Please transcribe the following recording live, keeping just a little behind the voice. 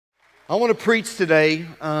I want to preach today.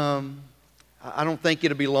 I don't think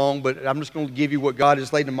it'll be long, but I'm just going to give you what God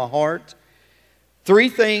has laid in my heart. 3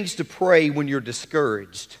 things to pray when you're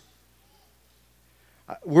discouraged.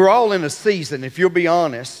 We're all in a season, if you'll be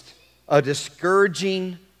honest, a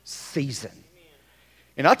discouraging season.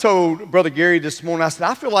 And I told Brother Gary this morning, I said,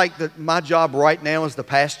 I feel like that my job right now as the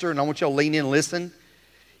pastor, and I want y'all to lean in and listen,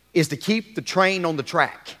 is to keep the train on the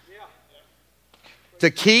track.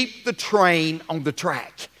 To keep the train on the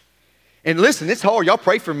track. And listen, it's hard. Y'all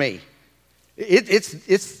pray for me.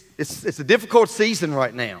 It's a difficult season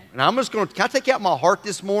right now. And I'm just going to, can I take out my heart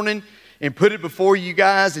this morning and put it before you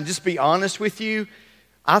guys and just be honest with you?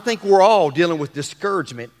 I think we're all dealing with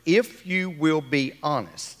discouragement if you will be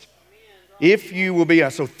honest. If you will be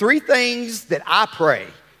honest. So 3 things that I pray.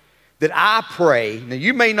 Now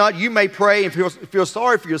you may pray and feel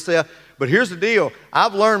sorry for yourself, but here's the deal.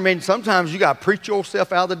 I've learned, man, sometimes you got to preach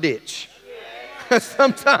yourself out of the ditch.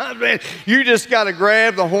 Sometimes, man, you just got to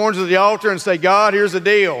grab the horns of the altar and say, God, here's the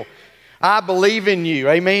deal. I believe in you.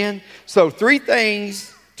 Amen? So 3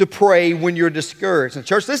 things to pray when you're discouraged. And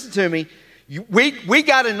church, listen to me. We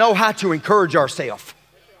got to know how to encourage ourselves.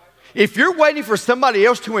 If you're waiting for somebody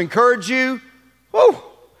else to encourage you, whoo,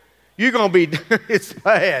 you're going to be, it's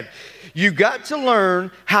bad. You got to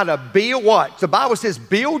learn how to build what? The Bible says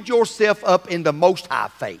build yourself up in the most high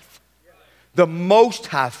faith. The most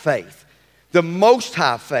high faith. The most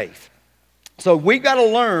high faith. So we've got to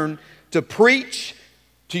learn to preach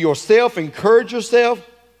to yourself, encourage yourself,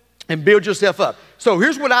 and build yourself up. So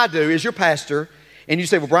here's what I do as your pastor. And you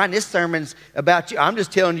say, well, Brian, this sermon's about you. I'm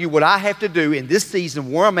just telling you what I have to do in this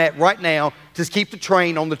season where I'm at right now to keep the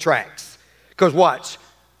train on the tracks. Because watch,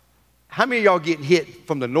 how many of y'all getting hit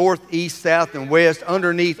from the north, east, south, and west,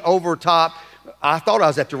 underneath, over top? I thought I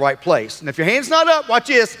was at the right place. And if your hand's not up, watch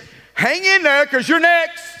this. Hang in there because you're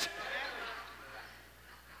next.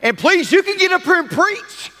 And please, you can get up here and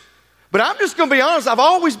preach. But I'm just going to be honest. I've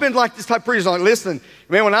always been like this type of preacher. Like, listen,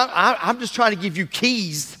 man, when I'm just trying to give you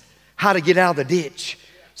keys how to get out of the ditch.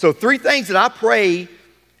 So 3 things that I pray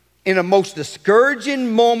in the most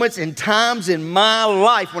discouraging moments and times in my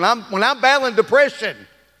life when I'm battling depression.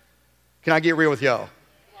 Can I get real with y'all?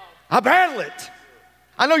 I battle it.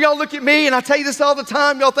 I know y'all look at me and I tell you this all the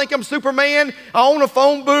time. Y'all think I'm Superman. I own a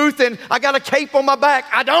phone booth and I got a cape on my back.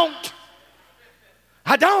 I don't.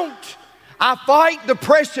 I fight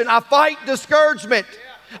depression. I fight discouragement.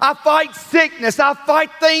 I fight sickness. I fight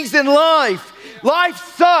things in life. Life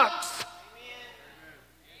sucks.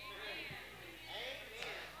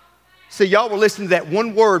 See, y'all will listen to that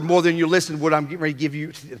one word more than you listen to what I'm getting ready to give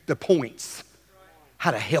you, the points.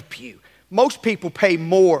 How to help you. Most people pay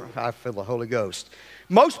more, I feel the Holy Ghost.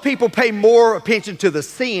 Most people pay more attention to the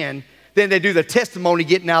sin than they do the testimony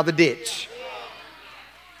getting out of the ditch.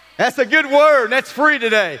 That's a good word. That's free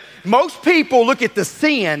today. Most people look at the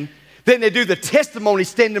sin than they do the testimony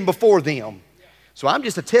standing before them. So I'm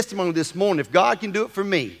just a testimony this morning. If God can do it for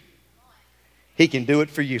me, He can do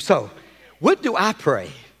it for you. So what do I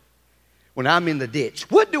pray when I'm in the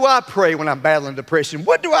ditch? What do I pray when I'm battling depression?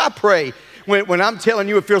 What do I pray when I'm telling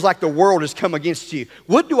you it feels like the world has come against you?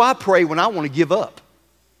 What do I pray when I want to give up?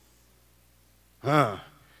 Now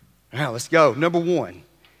let's go. Number 1.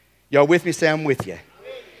 Y'all with me? Say I'm with you.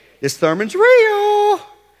 This sermon's real.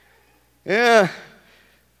 Yeah.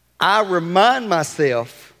 I remind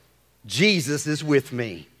myself Jesus is with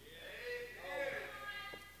me.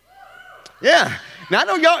 Yeah. Now I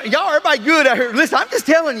know y'all everybody good out here. Listen, I'm just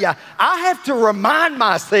telling you, I have to remind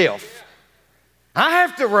myself. I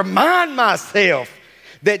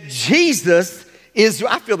that Jesus is,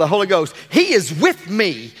 I feel the Holy Ghost. He is with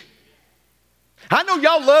me. I know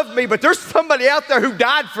y'all love me, but there's somebody out there who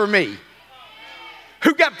died for me.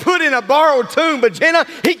 Who got put in a borrowed tomb, but Jenna,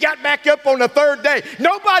 he got back up on the 3rd day.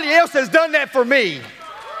 Nobody else has done that for me.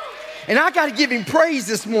 And I got to give him praise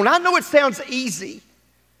this morning. I know it sounds easy,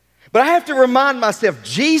 but I have to remind myself,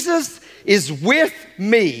 Jesus is with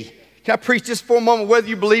me. Can I preach this for a moment? Whether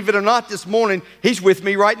you believe it or not this morning, he's with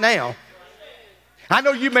me right now. I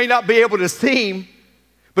know you may not be able to see him,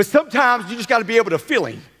 but sometimes you just got to be able to feel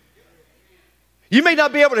him. You may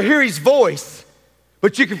not be able to hear his voice,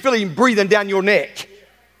 but you can feel him breathing down your neck.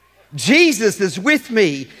 Jesus is with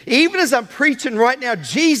me. Even as I'm preaching right now,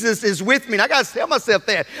 Jesus is with me. And I got to tell myself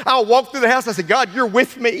that. I'll walk through the house and I say, God, you're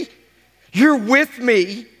with me. You're with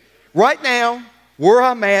me. Right now, where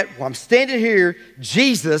I'm at, where I'm standing here,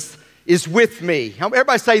 Jesus is with me.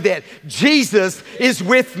 Everybody say that. Jesus is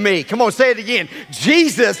with me. Come on, say it again.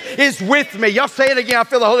 Jesus is with me. Y'all say it again. I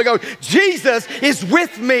feel the Holy Ghost. Jesus is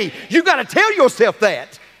with me. You got to tell yourself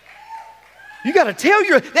that. You got to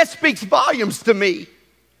tell that speaks volumes to me.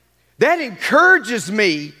 That encourages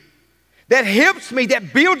me that helps me,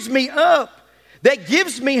 that builds me up, that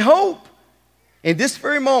gives me hope. In this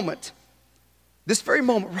very moment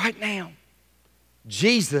right now,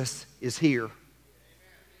 Jesus is here.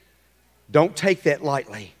 Don't take that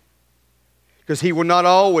lightly, because he will not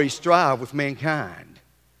always strive with mankind.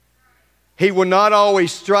 He will not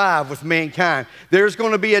always strive with mankind. There's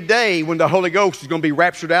going to be a day when the Holy Ghost is going to be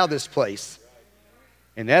raptured out of this place.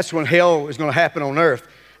 And that's when hell is going to happen on earth.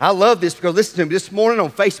 I love this because listen to me, this morning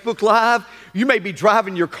on Facebook Live, you may be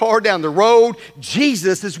driving your car down the road.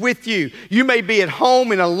 Jesus is with you. You may be at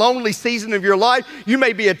home in a lonely season of your life. You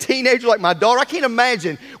may be a teenager like my daughter. I can't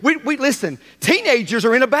imagine. Listen, teenagers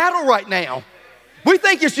are in a battle right now. We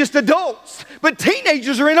think it's just adults, but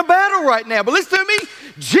teenagers are in a battle right now. But listen to me,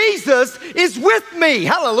 Jesus is with me.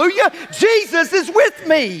 Hallelujah. Jesus is with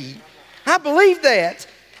me. I believe that.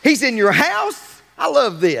 He's in your house. I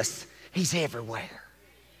love this. He's everywhere.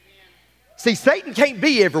 See, Satan can't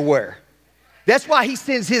be everywhere. That's why he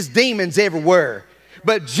sends his demons everywhere.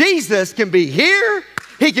 But Jesus can be here.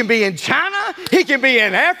 He can be in China. He can be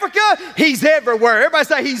in Africa. He's everywhere. Everybody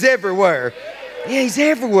say he's everywhere. Yeah, he's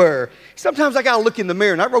everywhere. Sometimes I got to look in the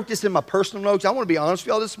mirror, and I wrote this in my personal notes. I want to be honest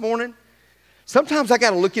with y'all this morning. Sometimes I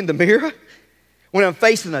got to look in the mirror when I'm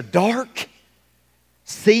facing a dark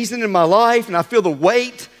season in my life, and I feel the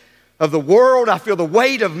weight of the world. I feel the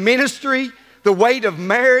weight of ministry, the weight of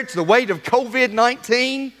marriage, the weight of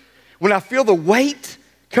COVID-19. When I feel the weight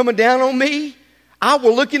coming down on me, I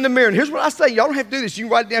will look in the mirror. And here's what I say. Y'all don't have to do this. You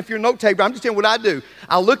can write it down for your note taker. I'm just telling you what I do.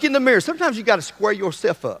 I look in the mirror. Sometimes you got to square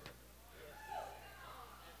yourself up.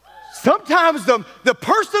 Sometimes the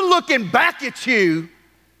person looking back at you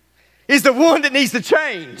is the one that needs to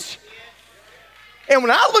change. And when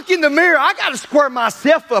I look in the mirror, I got to square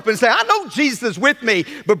myself up and say, I know Jesus is with me,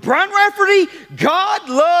 but Brian Rafferty, God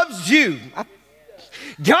loves you.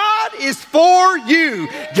 God is for you.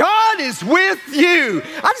 God is with you.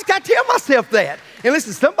 I just got to tell myself that. And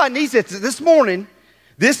listen, somebody needs it. This morning,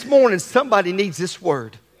 somebody needs this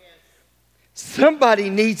word. Somebody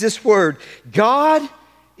needs this word. God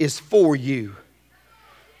is for you.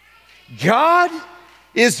 God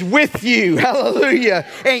is with you. Hallelujah.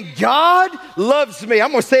 And God loves me. I'm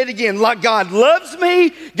going to say it again. God loves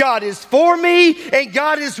me. God is for me. And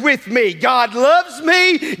God is with me. God loves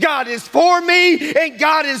me. God is for me. And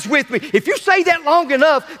God is with me. If you say that long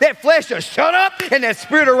enough, that flesh will shut up and that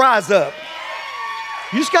spirit will rise up.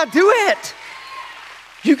 You just got to do it.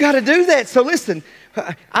 You got to do that. So listen,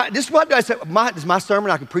 this is what I say. This is my sermon.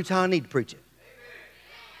 I can preach how I need to preach it.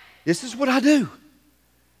 This is what I do.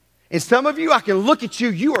 And some of you, I can look at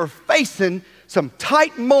you, you are facing some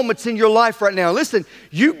tight moments in your life right now. Listen,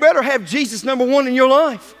 you better have Jesus number one in your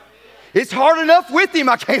life. It's hard enough with him,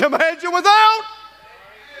 I can't imagine without.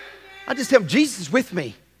 I just tell him, Jesus is with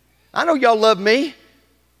me. I know y'all love me.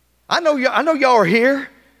 I know y'all are here,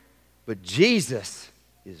 but Jesus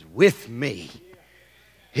is with me.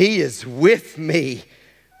 He is with me.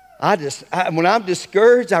 When I'm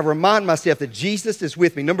discouraged, I remind myself that Jesus is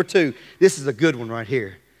with me. Number two, this is a good one right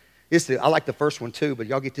here. I like the first one too, but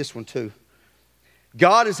y'all get this one too.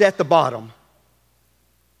 God is at the bottom.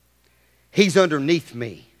 He's underneath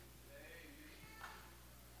me.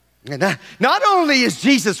 And not only is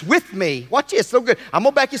Jesus with me, watch this, so good. I'm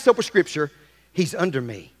going to back this up with scripture. He's under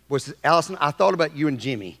me. Allison, I thought about you and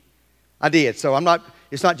Jimmy. I did. So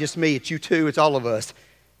it's not just me, it's you too, it's all of us.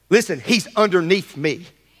 Listen, he's underneath me.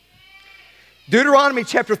 Deuteronomy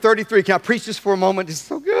chapter 33. Can I preach this for a moment? It's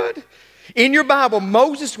so good. In your Bible,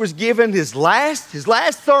 Moses was given his last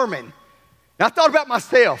sermon. And I thought about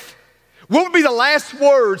myself. What would be the last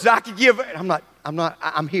words that I could give?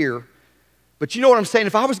 I'm here. But you know what I'm saying?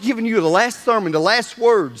 If I was giving you the last sermon, the last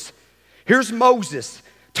words, here's Moses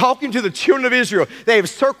talking to the children of Israel. They have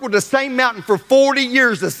circled the same mountain for 40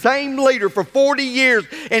 years, the same leader for 40 years.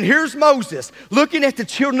 And here's Moses looking at the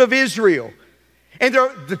children of Israel. And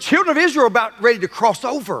the children of Israel are about ready to cross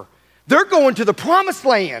over. They're going to the promised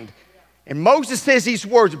land. And Moses says these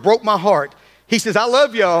words that broke my heart. He says, I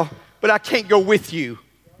love y'all, but I can't go with you.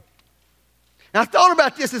 And I thought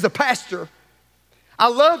about this as a pastor. I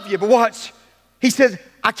love you, but watch. He says,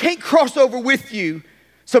 I can't cross over with you.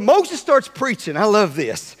 So Moses starts preaching. I love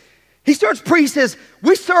this. He starts preaching. He says,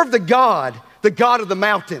 we serve the God of the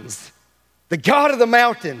mountains. The God of the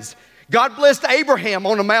mountains. God blessed Abraham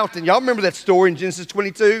on a mountain. Y'all remember that story in Genesis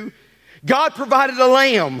 22? God provided a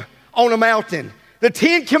lamb on a mountain. The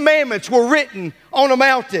 10 Commandments were written on a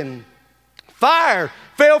mountain. Fire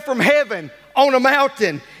fell from heaven on a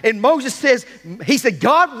mountain. And Moses says, he said,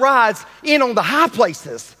 God rides in on the high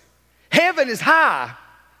places. Heaven is high.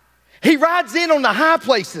 He rides in on the high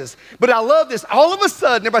places. But I love this. All of a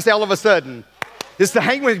sudden, everybody say all of a sudden. It's the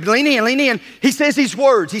hang with, lean in, lean in. He says these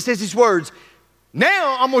words. He says these words.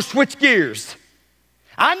 Now I'm going to switch gears.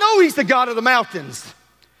 I know he's the God of the mountains,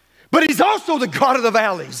 but he's also the God of the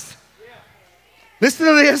valleys. Listen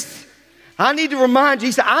to this. I need to remind you,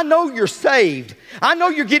 he said, I know you're saved. I know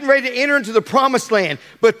you're getting ready to enter into the promised land,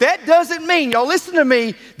 but that doesn't mean, y'all listen to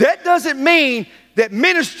me, that doesn't mean that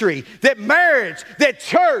ministry, that marriage, that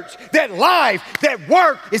church, that life, that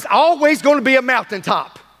work is always going to be a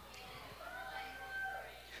mountaintop.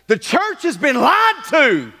 The church has been lied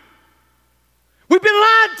to. We've been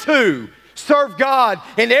lied to. Serve God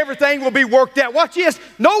and everything will be worked out. Watch this.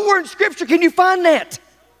 Nowhere in Scripture can you find that.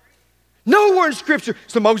 Nowhere in Scripture.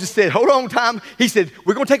 So Moses said, hold on time. He said,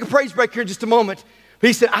 we're going to take a praise break here in just a moment. But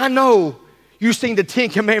he said, I know you've seen the 10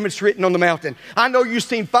 Commandments written on the mountain. I know you've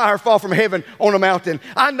seen fire fall from heaven on a mountain.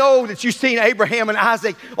 I know that you've seen Abraham and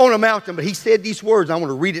Isaac on a mountain. But he said these words. I want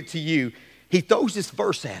to read it to you. He throws this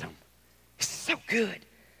verse at him. It's so good.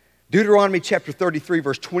 Deuteronomy chapter 33,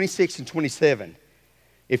 verse 26 and 27.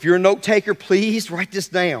 If you're a note taker, please write this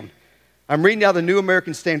down. I'm reading out the New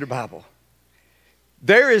American Standard Bible.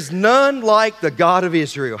 There is none like the God of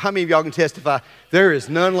Israel. How many of y'all can testify? There is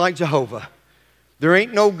none like Jehovah. There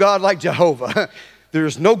ain't no God like Jehovah.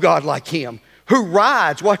 There's no God like him who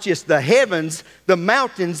rides, watch this, the heavens, the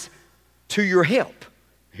mountains to your help.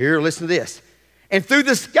 Here, listen to this. And through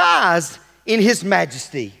the skies in his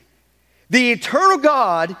majesty. The eternal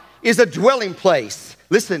God is a dwelling place.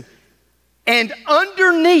 Listen. And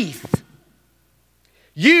underneath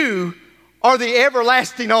you are the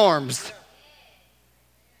everlasting arms.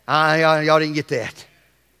 Y'all didn't get that.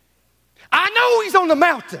 I know he's on the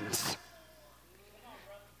mountains.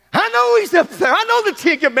 I know he's up there. I know the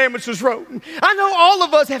 10 Commandments was written. I know all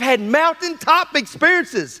of us have had mountaintop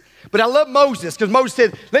experiences. But I love Moses because Moses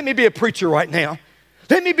said, let me be a preacher right now.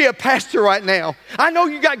 Let me be a pastor right now. I know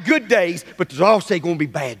you got good days, but there's also going to be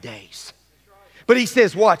bad days. But he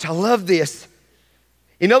says, watch, I love this.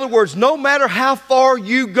 In other words, no matter how far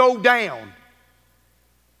you go down,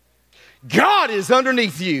 God is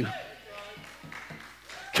underneath you.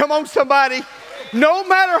 Come on, somebody. No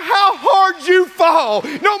matter how hard you fall,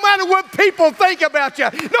 no matter what people think about you,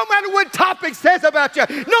 no matter what topic says about you,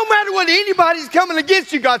 no matter what anybody's coming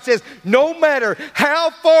against you, God says, no matter how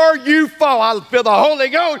far you fall, I feel the Holy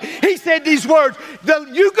Ghost. He said these words,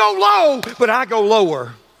 you go low, but I go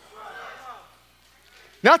lower.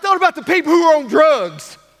 Now I thought about the people who are on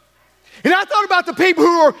drugs. And I thought about the people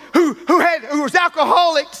who was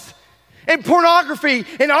alcoholics and pornography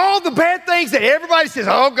and all the bad things that everybody says,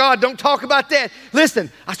 oh God, don't talk about that.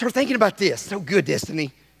 Listen, I started thinking about this. So good,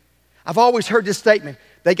 Destiny. I've always heard this statement,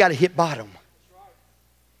 they got to hit bottom.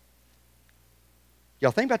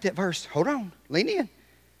 Y'all think about that verse. Hold on, lean in.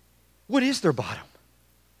 What is their bottom?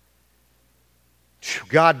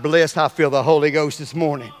 God bless, I feel the Holy Ghost this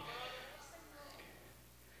morning.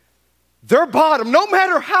 Their bottom, no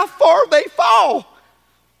matter how far they fall,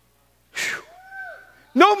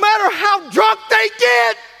 no matter how drunk they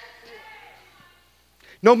get,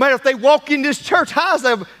 no matter if they walk in this church high as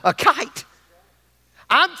a kite,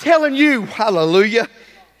 I'm telling you, hallelujah,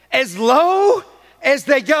 as low as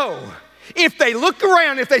they go, if they look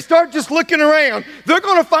around, if they start just looking around, they're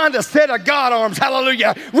going to find a set of God arms,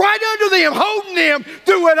 hallelujah, right under them, holding them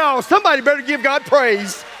through it all. Somebody better give God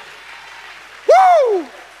praise. Woo!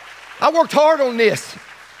 I worked hard on this.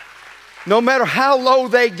 No matter how low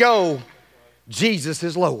they go, Jesus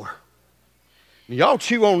is lower. Y'all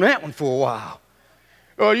chew on that one for a while.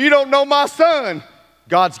 Oh, you don't know my son.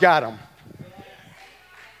 God's got him.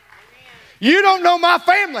 You don't know my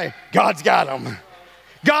family. God's got them.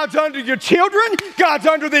 God's under your children. God's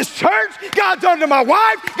under this church. God's under my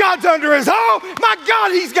wife. God's under us all. My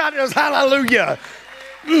God, he's got us. Hallelujah.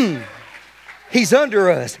 He's under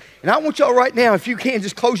us. And I want y'all right now, if you can,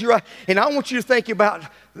 just close your eyes. And I want you to think about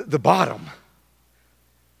the bottom.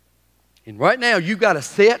 And right now, you've got a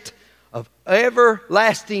set of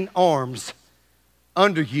everlasting arms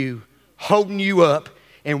under you, holding you up.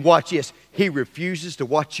 And watch this. He refuses to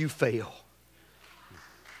watch you fail.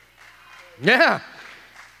 Yeah.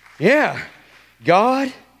 Yeah.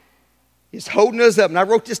 God is holding us up. And I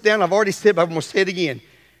wrote this down. I've already said, but I'm going to say it again.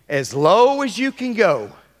 As low as you can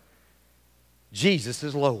go, Jesus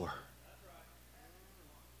is lower.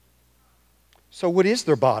 So what is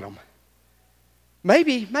their bottom?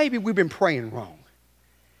 Maybe we've been praying wrong.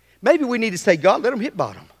 Maybe we need to say, God, let them hit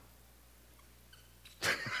bottom.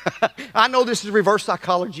 I know this is reverse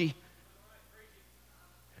psychology.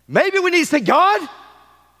 Maybe we need to say, God,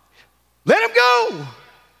 let them go.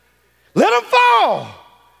 Let them fall.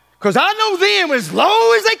 Because I know them as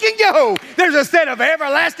low as they can go. There's a set of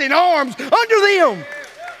everlasting arms under them.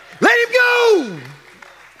 Let him go.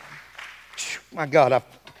 My God,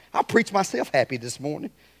 I preach myself happy this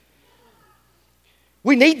morning.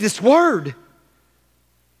 We need this word.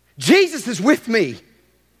 Jesus is with me.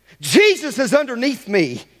 Jesus is underneath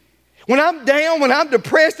me. When I'm down, when I'm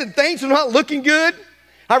depressed and things are not looking good,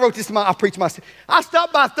 I wrote this in I preach myself. I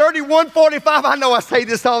stopped by 3145. I know I say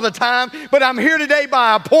this all the time, but I'm here today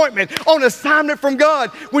by appointment on assignment from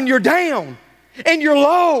God. When you're down and you're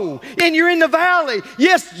low and you're in the valley,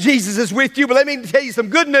 yes, Jesus is with you, but let me tell you some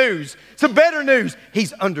good news, some better news.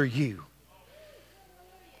 He's under you.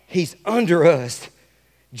 He's under us.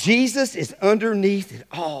 Jesus is underneath it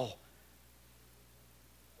all.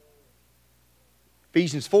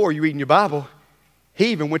 Ephesians 4, you read in your Bible,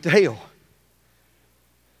 he even went to hell.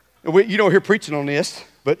 You don't hear preaching on this,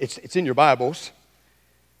 but it's in your Bibles.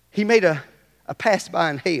 He made a pass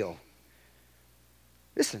by in hell.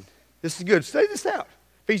 Listen, this is good. Study this out.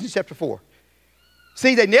 Ephesians chapter 4.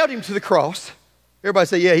 See, they nailed him to the cross. Everybody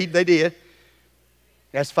say, yeah, they did.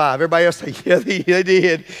 That's 5. Everybody else say, yeah, they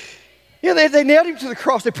did. Yeah, they nailed him to the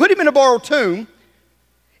cross. They put him in a borrowed tomb.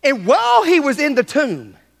 And while he was in the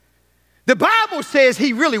tomb, the Bible says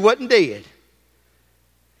he really wasn't dead.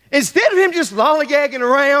 Instead of him just lollygagging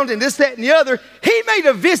around and this, that, and the other, he made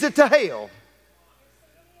a visit to hell.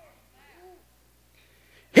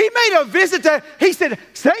 He made a visit to, he said,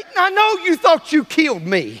 Satan, I know you thought you killed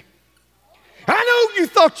me. I know you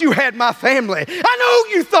thought you had my family. I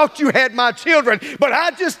know you thought you had my children, but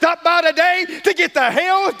I just stopped by today to get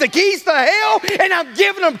the keys to hell, and I'm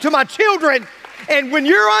giving them to my children. And when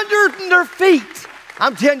you're under their feet,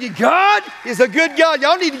 I'm telling you, God is a good God.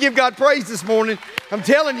 Y'all need to give God praise this morning. I'm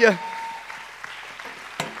telling you,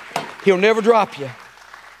 he'll never drop you.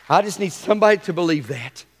 I just need somebody to believe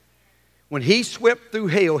that. When he swept through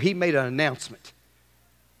hell, he made an announcement.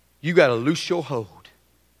 You got to loose your hold.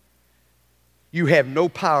 You have no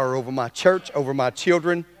power over my church, over my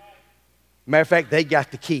children. Matter of fact, they got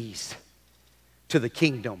the keys to the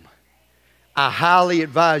kingdom. I highly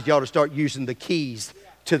advise y'all to start using the keys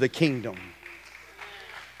to the kingdom.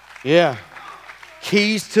 Yeah,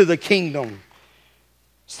 keys to the kingdom.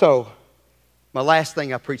 So, my last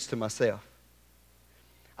thing I preach to myself.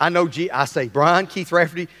 I say, Brian, Keith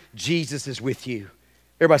Rafferty, Jesus is with you.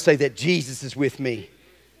 Everybody say that, Jesus is with me.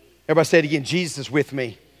 Everybody say it again, Jesus is with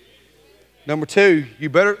me. Number 2, you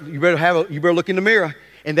better look in the mirror.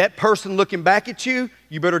 And that person looking back at you,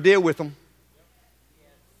 you better deal with them.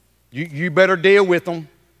 You better deal with them.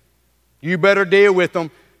 You better deal with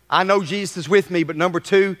them. I know Jesus is with me, but number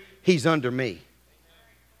 2, he's under me.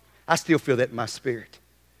 I still feel that in my spirit.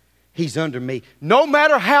 He's under me. No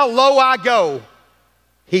matter how low I go,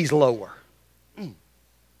 he's lower.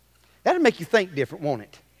 That'll make you think different, won't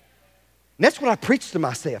it? And that's what I preach to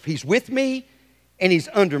myself. He's with me and he's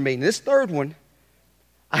under me. And this third one,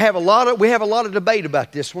 we have a lot of debate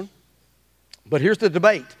about this one. But here's the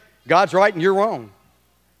debate. God's right and you're wrong.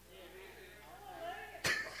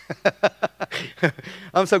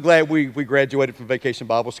 I'm so glad we graduated from Vacation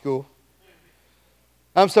Bible School.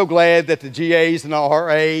 I'm so glad that the GAs and the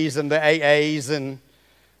RAs and the AAs and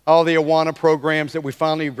all the Awana programs that we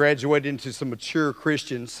finally graduated into some mature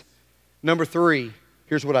Christians. Number 3,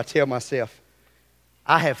 here's what I tell myself.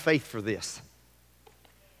 I have faith for this.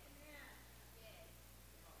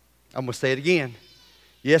 I'm going to say it again.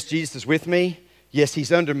 Yes, Jesus is with me. Yes,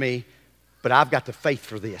 he's under me. But I've got the faith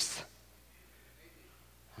for this.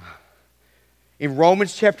 In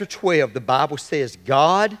Romans chapter 12, the Bible says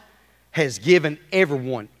God has given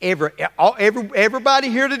everyone, everybody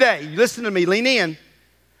here today, listen to me, lean in,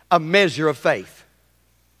 a measure of faith.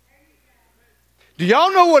 Do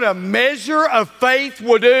y'all know what a measure of faith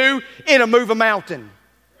will do? It'll move a mountain.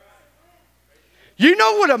 You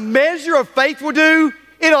know what a measure of faith will do?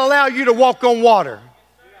 It'll allow you to walk on water.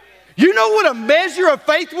 You know what a measure of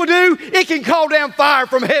faith will do? It can call down fire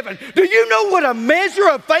from heaven. Do you know what a measure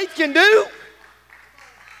of faith can do?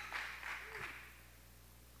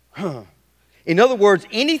 In other words,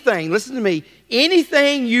 anything, listen to me,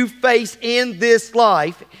 anything you face in this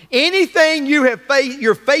life, anything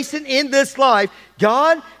you're facing in this life,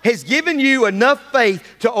 God has given you enough faith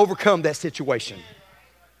to overcome that situation.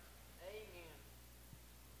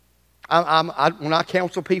 When I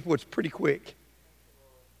counsel people, it's pretty quick.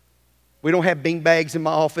 We don't have bing bags in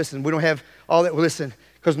my office and we don't have all that. Well, listen,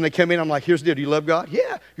 because when they come in, I'm like, here's the deal. Do you love God?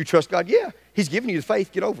 Yeah. You trust God? Yeah. He's giving you the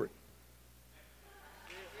faith. Get over it.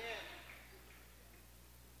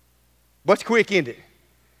 What's quick, isn't it?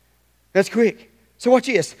 That's quick. So watch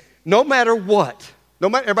this. No matter what.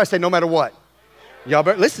 Everybody say no matter what. Y'all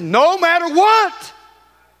better listen. No matter what.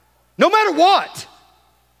 No matter what.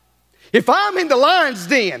 If I'm in the lion's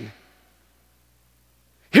den,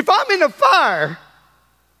 If I'm in a fire,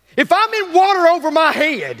 if I'm in water over my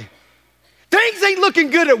head, things ain't looking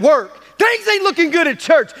good at work. Things ain't looking good at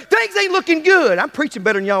church. Things ain't looking good. I'm preaching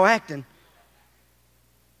better than y'all acting.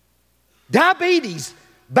 Diabetes,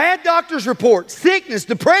 bad doctor's report, sickness,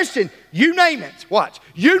 depression, you name it. Watch,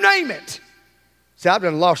 you name it. See, I've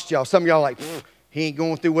done lost y'all. Some of y'all are like, he ain't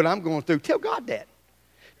going through what I'm going through. Tell God that.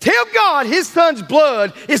 Tell God his son's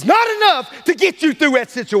blood is not enough to get you through that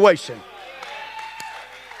situation.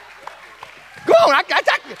 Go on.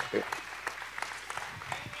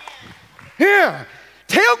 Yeah.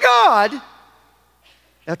 Tell God.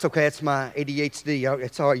 That's okay. That's my ADHD.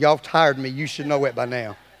 It's all right. Y'all tired me. You should know it by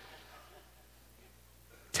now.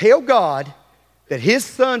 Tell God that his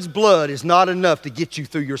son's blood is not enough to get you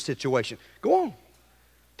through your situation. Go on.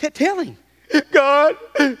 Tell him. God,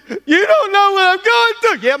 you don't know what I'm going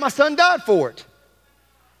through. Yeah, my son died for it.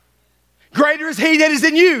 Greater is he that is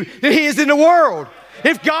in you than he is in the world.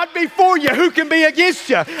 If God be for you, who can be against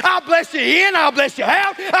you? I'll bless you in, I'll bless you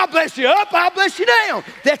out, I'll bless you up, I'll bless you down.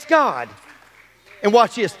 That's God. And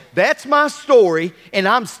watch this. That's my story, and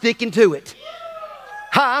I'm sticking to it.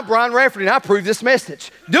 Hi, I'm Brian Rafferty, and I approve this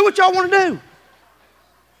message. Do what y'all want to do.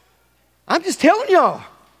 I'm just telling y'all.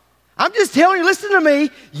 I'm just telling you, listen to me.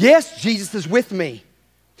 Yes, Jesus is with me.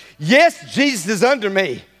 Yes, Jesus is under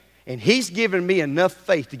me. And he's given me enough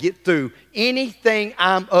faith to get through anything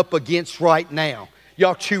I'm up against right now.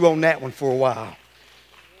 Y'all chew on that one for a while.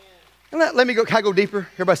 And let me go. Can I go deeper?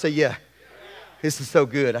 Everybody say, yeah. This is so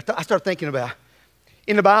good. I started thinking about,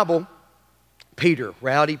 in the Bible, Peter,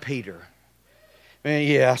 rowdy Peter. Man,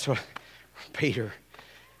 yeah, that's what, Peter.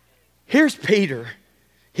 Here's Peter.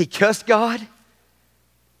 He cussed God.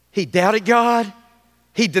 He doubted God.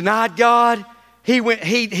 He denied God. He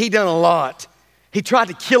done a lot. He tried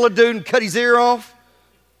to kill a dude and cut his ear off.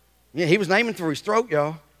 Yeah, he was aiming through his throat,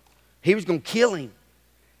 y'all. He was going to kill him.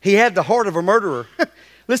 He had the heart of a murderer.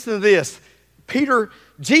 Listen to this.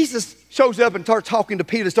 Jesus shows up and starts talking to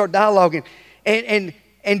Peter, start dialoguing. And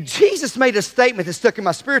Jesus made a statement that stuck in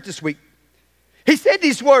my spirit this week. He said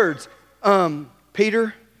these words,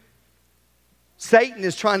 Peter, Satan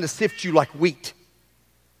is trying to sift you like wheat.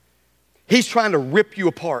 He's trying to rip you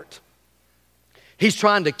apart. He's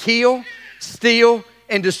trying to kill, steal,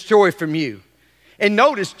 and destroy from you. And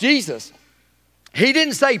notice Jesus, he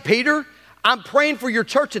didn't say, Peter, I'm praying for your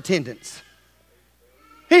church attendance.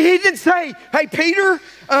 He didn't say, hey, Peter,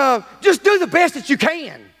 just do the best that you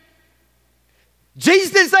can.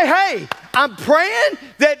 Jesus didn't say, hey, I'm praying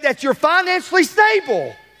that you're financially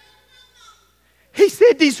stable. He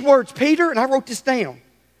said these words, Peter, and I wrote this down.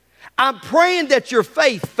 I'm praying that your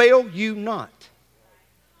faith fail you not.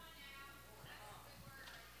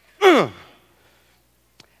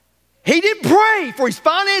 He didn't pray for his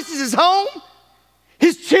finances, his home,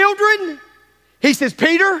 his children. He says,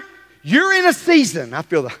 Peter, you're in a season.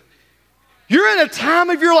 You're in a time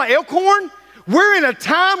of your life. Elkhorn, we're in a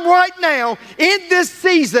time right now in this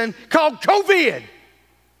season called COVID.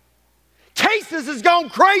 Cases has gone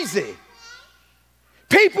crazy.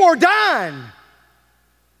 People are dying.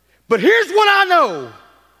 But here's what I know,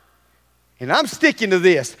 and I'm sticking to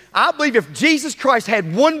this. I believe if Jesus Christ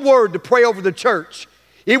had one word to pray over the church,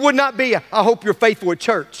 it would not be, I hope you're faithful at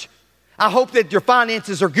church. I hope that your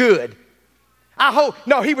finances are good.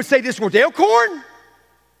 No, he would say this word, Elkhorn,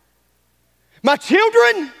 my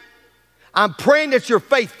children, I'm praying that your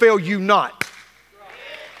faith fail you not.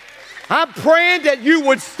 I'm praying that you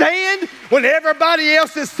would stand when everybody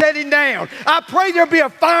else is sitting down. I pray there'll be a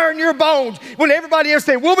fire in your bones when everybody else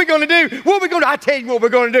says, what are we going to do? What are we going to do? I tell you what we're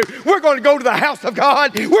going to do. We're going to go to the house of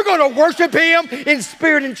God. We're going to worship him in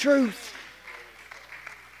spirit and truth.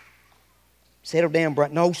 Settle down,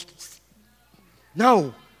 Brian. No,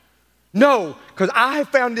 because I have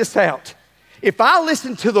found this out. If I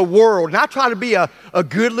listen to the world and I try to be a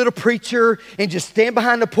good little preacher and just stand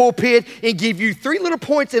behind the pulpit and give you 3 little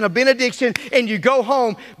points in a benediction and you go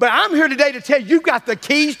home, but I'm here today to tell you got the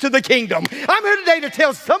keys to the kingdom. I'm here today to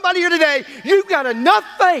tell somebody here today you've got enough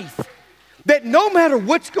faith that no matter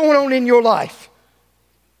what's going on in your life,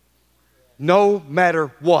 no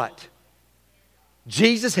matter what,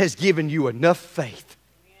 Jesus has given you enough faith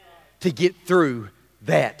to get through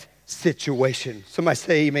that situation. Somebody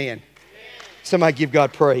say amen. Somebody give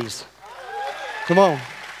God praise. Come on.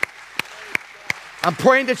 I'm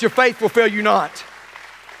praying that your faith will fail you not.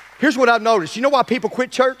 Here's what I've noticed. You know why people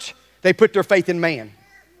quit church? They put their faith in man.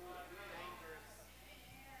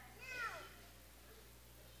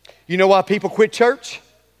 You know why people quit church?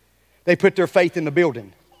 They put their faith in the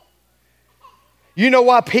building. You know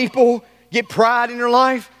why people get pride in their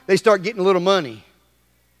life? They start getting a little money.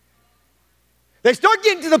 They start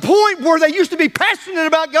getting to the point where they used to be passionate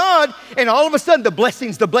about God, and all of a sudden the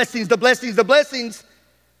blessings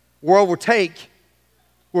will overtake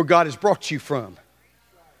where God has brought you from.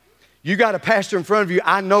 You got a pastor in front of you.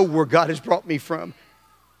 I know where God has brought me from.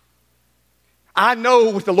 I know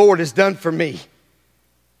what the Lord has done for me.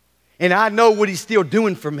 And I know what He's still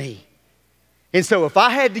doing for me. And so if I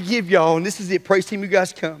had to give y'all, and this is it, praise Team, you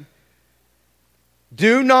guys come.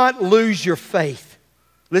 Do not lose your faith.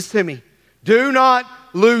 Listen to me. Do not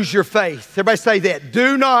lose your faith. Everybody say that.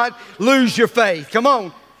 Do not lose your faith. Come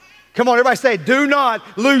on. Come on, everybody say it. Do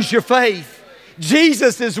not lose your faith.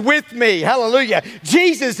 Jesus is with me. Hallelujah.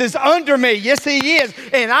 Jesus is under me. Yes, He is.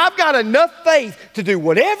 And I've got enough faith to do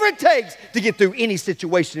whatever it takes to get through any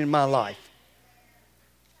situation in my life.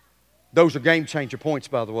 Those are game changer points,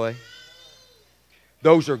 by the way.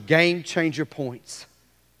 Those are game changer points.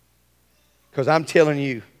 Because I'm telling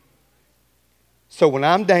you. So when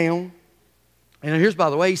I'm down, and here's, by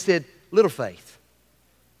the way, He said, little faith.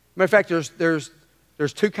 Matter of fact,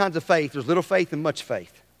 there's two kinds of faith. There's little faith and much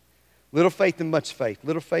faith. Little faith and much faith.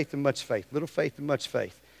 Little faith and much faith. Little faith and much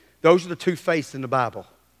faith. Those are the two faiths in the Bible.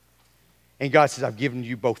 And God says, I've given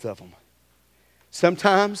you both of them.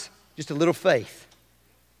 Sometimes just a little faith.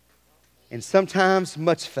 And sometimes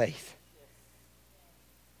much faith.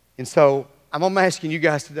 And so I'm asking you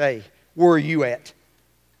guys today, where are you at?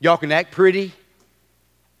 Y'all can act pretty.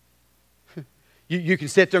 You can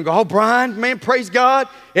sit there and go, oh, Brian, man, praise God.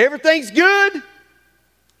 Everything's good.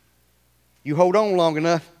 You hold on long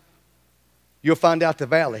enough, you'll find out the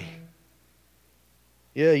valley.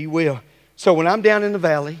 Yeah, you will. So when I'm down in the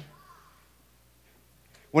valley,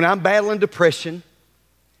 when I'm battling depression,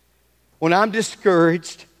 when I'm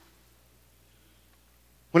discouraged,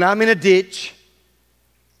 when I'm in a ditch,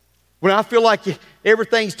 when I feel like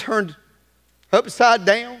everything's turned upside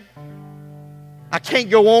down, I can't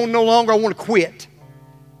go on no longer, I want to quit.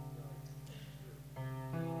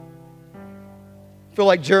 I feel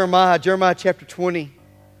like Jeremiah chapter 20.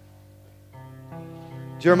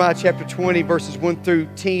 Jeremiah chapter 20, verses 1 through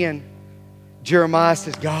 10. Jeremiah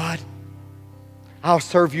says, God, I'll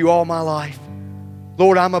serve you all my life.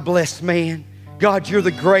 Lord, I'm a blessed man. God, you're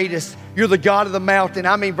the greatest. You're the God of the mountain.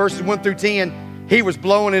 I mean, verses 1 through 10, he was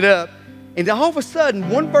blowing it up. And then all of a sudden,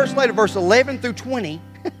 one verse later, verse 11 through 20,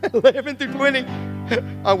 11 through 20,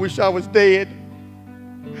 I wish I was dead.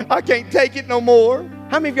 I can't take it no more.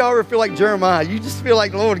 How many of y'all ever feel like Jeremiah? You just feel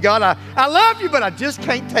like, Lord God, I love you, but I just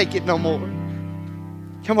can't take it no more.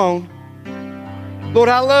 Come on. Lord,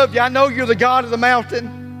 I love you. I know you're the God of the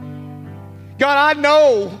mountain. God, I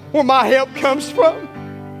know where my help comes from.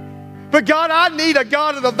 But God, I need a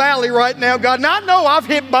God of the valley right now, God. And I know I've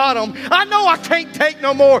hit bottom. I know I can't take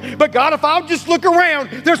no more. But God, if I'll just look around,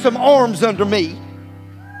 there's some arms under me.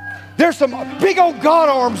 There's some big old God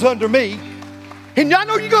arms under me. And I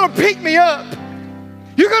know you're going to pick me up.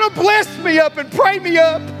 You're going to bless me up and pray me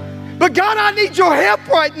up. But God, I need your help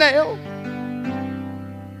right now.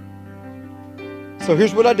 So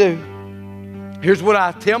here's what I do. Here's what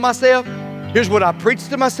I tell myself. Here's what I preach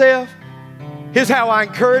to myself. Here's how I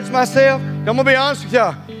encourage myself. I'm going to be honest with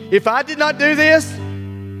y'all. If I did not do this,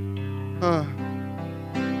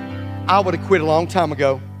 I would have quit a long time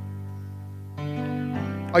ago.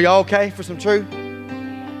 Are y'all okay for some truth?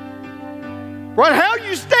 Ron, how are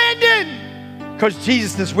you standing? Because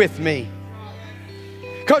Jesus is with me.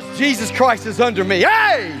 Because Jesus Christ is under me.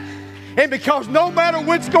 Hey! And because no matter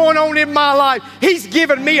what's going on in my life, He's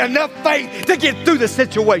given me enough faith to get through the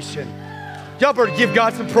situation. Y'all better give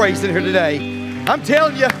God some praise in here today. I'm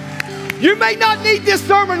telling you, you may not need this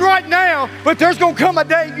sermon right now, but there's going to come a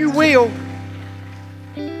day you will.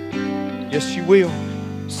 Yes, you will.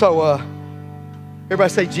 So, everybody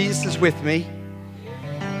say, Jesus is with me.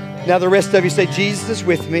 Now the rest of you say, Jesus is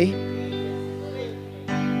with me.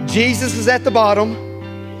 Jesus is at the bottom.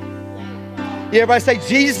 Yeah, everybody say,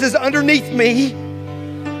 Jesus is underneath me.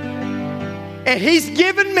 And He's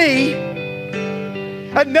given me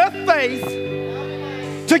enough faith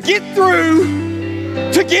to get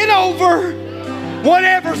through, to get over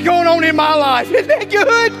whatever's going on in my life. Isn't that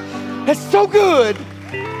good? That's so good.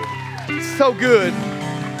 So good.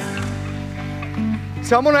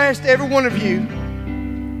 So I'm going to ask every one of you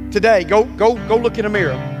today, go look in the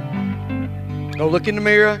mirror. Go look in the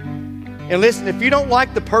mirror. And listen, if you don't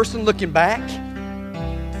like the person looking back,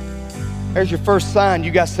 there's your first sign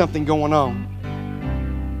you got something going on.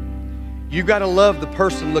 You got to love the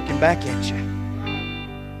person looking back at you.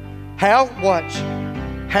 Watch.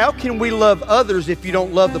 How can we love others if you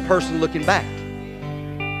don't love the person looking back?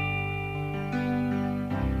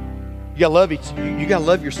 You got to love you got to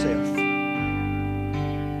love yourself.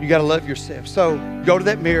 You got to love yourself. So go to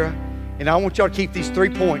that mirror And I want y'all to keep these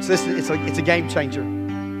 3 points. Listen, it's a game changer.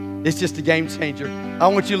 It's just a game changer. I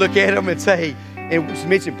want you to look at them and say, and just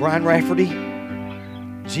mention Brian Rafferty,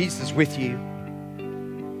 Jesus is with you.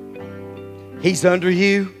 He's under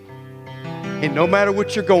you. And no matter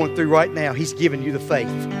what you're going through right now, He's giving you the faith.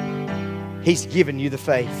 He's giving you the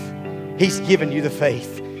faith. He's giving you the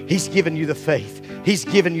faith. He's giving you the faith. He's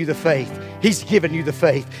given you the faith. He's given you the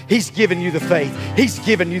faith. He's given you the faith. He's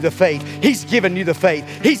given you the faith. He's given you the faith.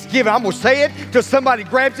 He's given. I'm going to say it till somebody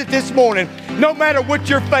grabs it this morning. No matter what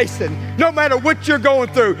you're facing, no matter what you're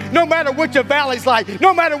going through, no matter what your valley's like,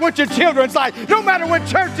 no matter what your children's like, no matter what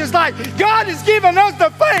church is like, God has given us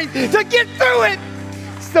the faith to get through it.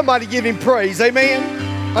 Somebody give Him praise.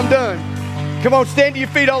 Amen. I'm done. Come on, stand to your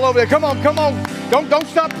feet all over there. Come on, come on. Don't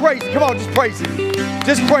stop praising. Come on, just praise Him.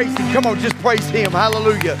 Just praise Him. Come on, just praise Him.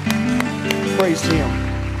 Hallelujah. Praise Him.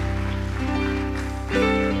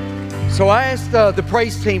 So I asked the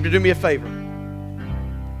praise team to do me a favor.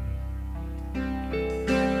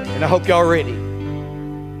 And I hope y'all are ready.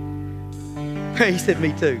 He said,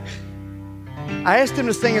 me too. I asked him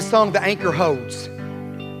to sing a song, The Anchor Holds.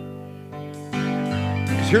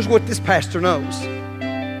 Because here's what this pastor knows.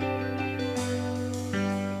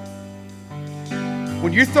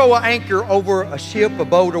 When you throw an anchor over a ship, a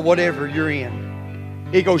boat, or whatever you're in,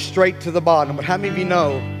 it goes straight to the bottom. But how many of you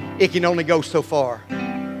know it can only go so far?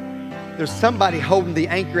 There's somebody holding the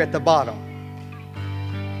anchor at the bottom.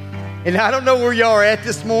 And I don't know where y'all are at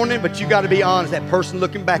this morning, but you got to be honest. That person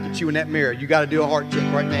looking back at you in that mirror, you got to do a heart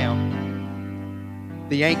check right now.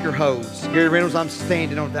 The anchor holds. Gary Reynolds, I'm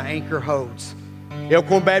standing on the anchor holds.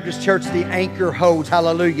 Elkhorn Baptist Church, the anchor holds.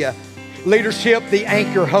 Hallelujah. Leadership, the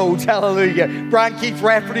anchor holds. Hallelujah. Brian Keith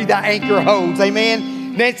Rafferty, the anchor holds.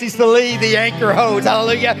 Amen. Nancy Salee, the anchor holds.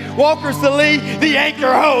 Hallelujah. Walker Salee, the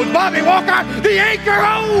anchor holds. Bobby Walker, the anchor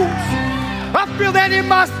holds. I feel that in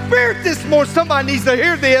my spirit this morning. Somebody needs to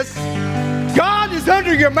hear this. God is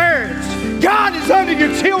under your marriage. God is under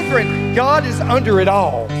your children. God is under it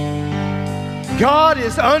all. God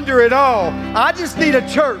is under it all. I just need a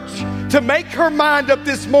church to make her mind up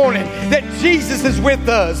this morning that Jesus is with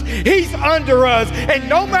us. He's under us. And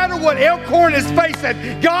no matter what Elkhorn is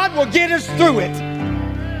facing, God will get us through it.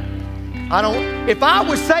 If I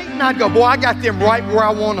was Satan, I'd go, boy, I got them right where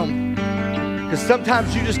I want them. Because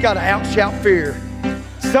sometimes you just got to outshout fear.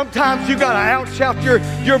 Sometimes you got to outshout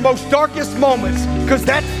your most darkest moments, because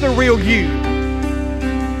that's the real you.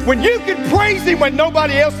 When you can praise Him when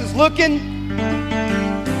nobody else is looking,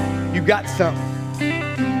 you got something.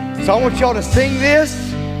 So I want y'all to sing this,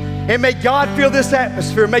 and may God fill this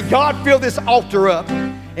atmosphere. May God fill this altar up.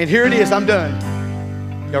 And here it is. I'm done.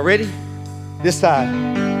 Y'all ready? This side.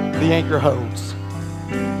 The anchor holds.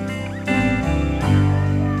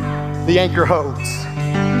 The anchor holds.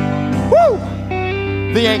 Woo!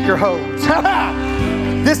 The anchor holds.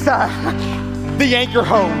 This side. The anchor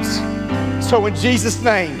holds. So in Jesus'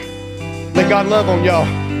 name, may God love on y'all.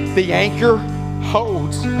 The anchor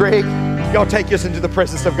holds. Greg, y'all take us into the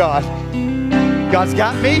presence of God. God's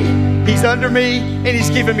got me. He's under me. And He's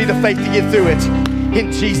given me the faith to get through it.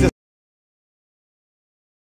 In Jesus'